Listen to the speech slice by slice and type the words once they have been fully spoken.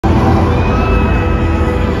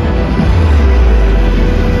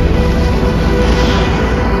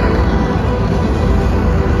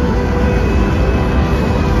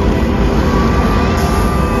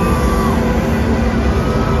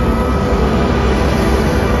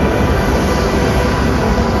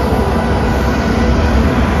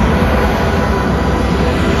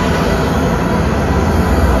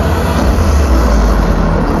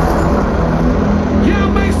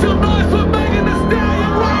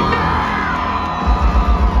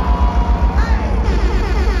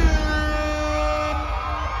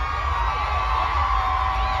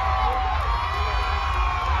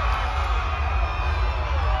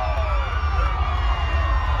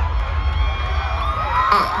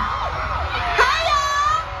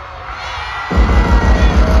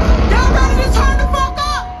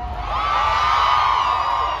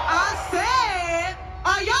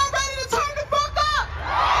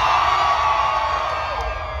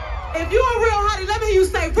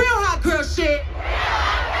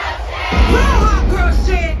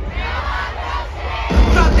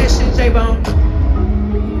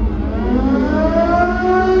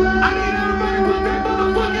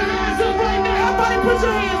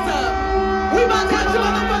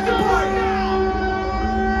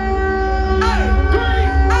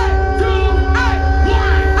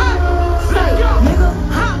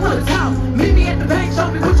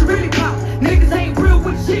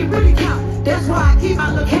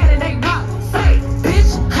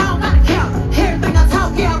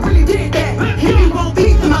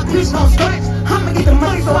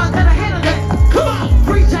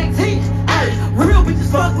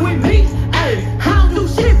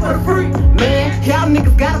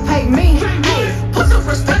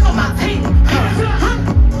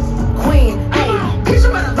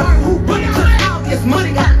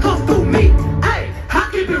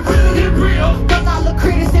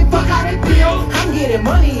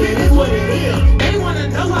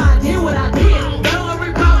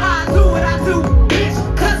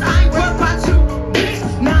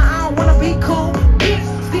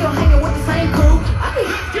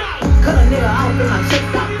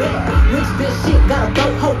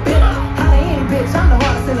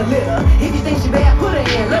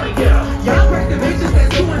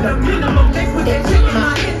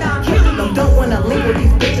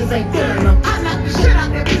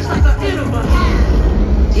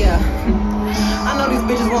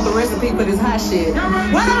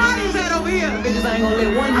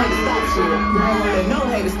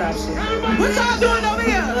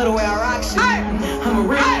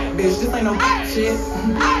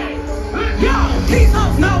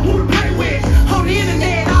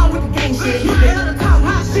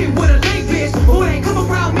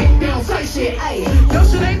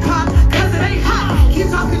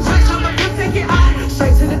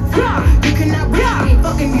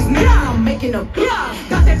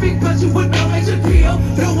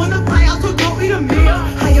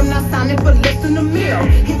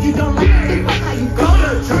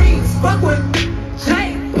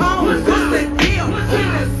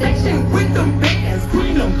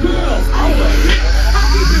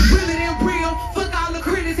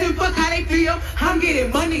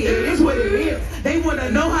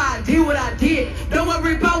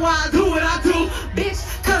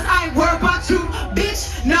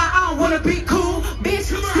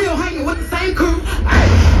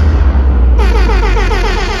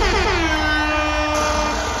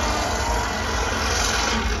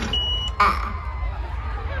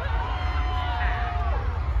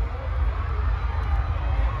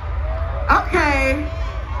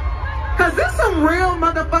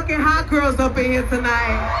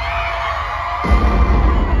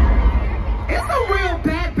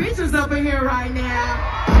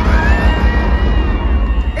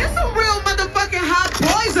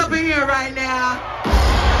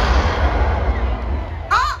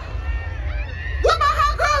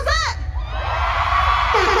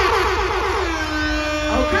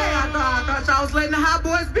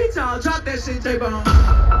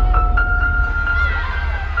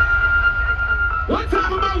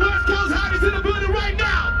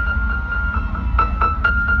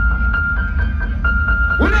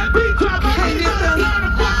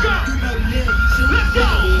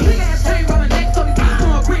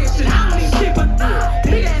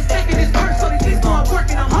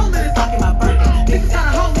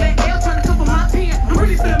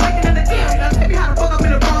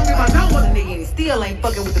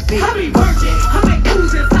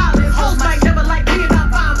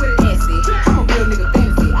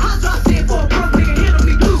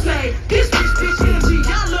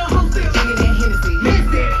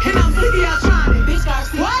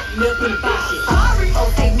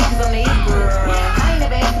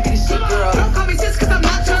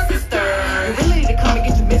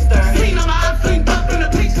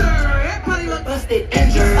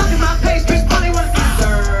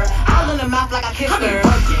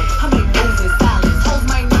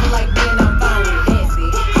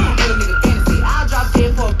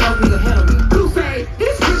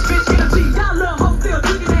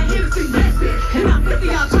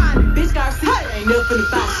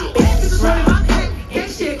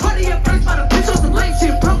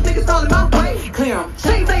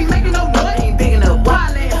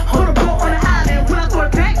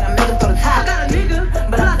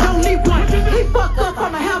But I don't need one. He fucked up,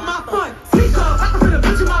 I'ma have my fun. Sneak up, I can put a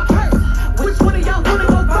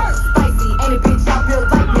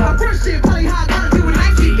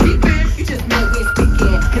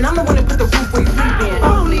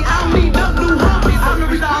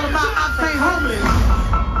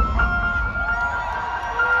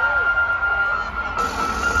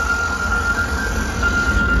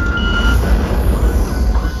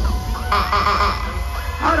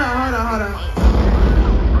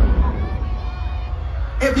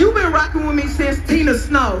been rocking with me since Tina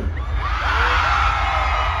Snow.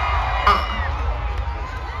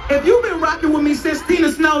 If you've been rocking with me since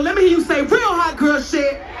Tina Snow, let me hear you say real hot girl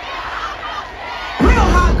shit. Real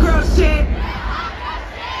hot girl shit.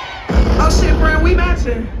 Oh shit, friend, we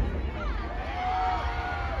matching.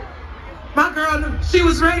 My girl, she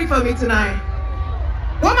was ready for me tonight.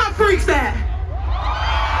 Where my freaks at?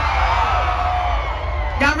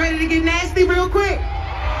 Y'all ready to get nasty real quick?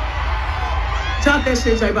 Jump that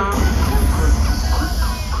shit, J-Bone.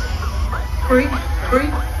 Freak,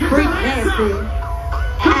 nasty.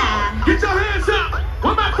 Get your hands up!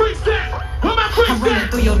 Where my freaks at? Where my freaks at? I'm running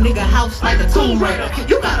through your nigga house like a Tomb Raider.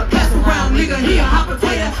 You gotta pass around, nigga, he a hot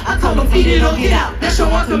potato. I told him feed it or get out, that's your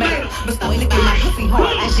ultimatum. But still look at my pussy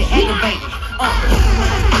hard, that shit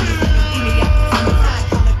aggravating.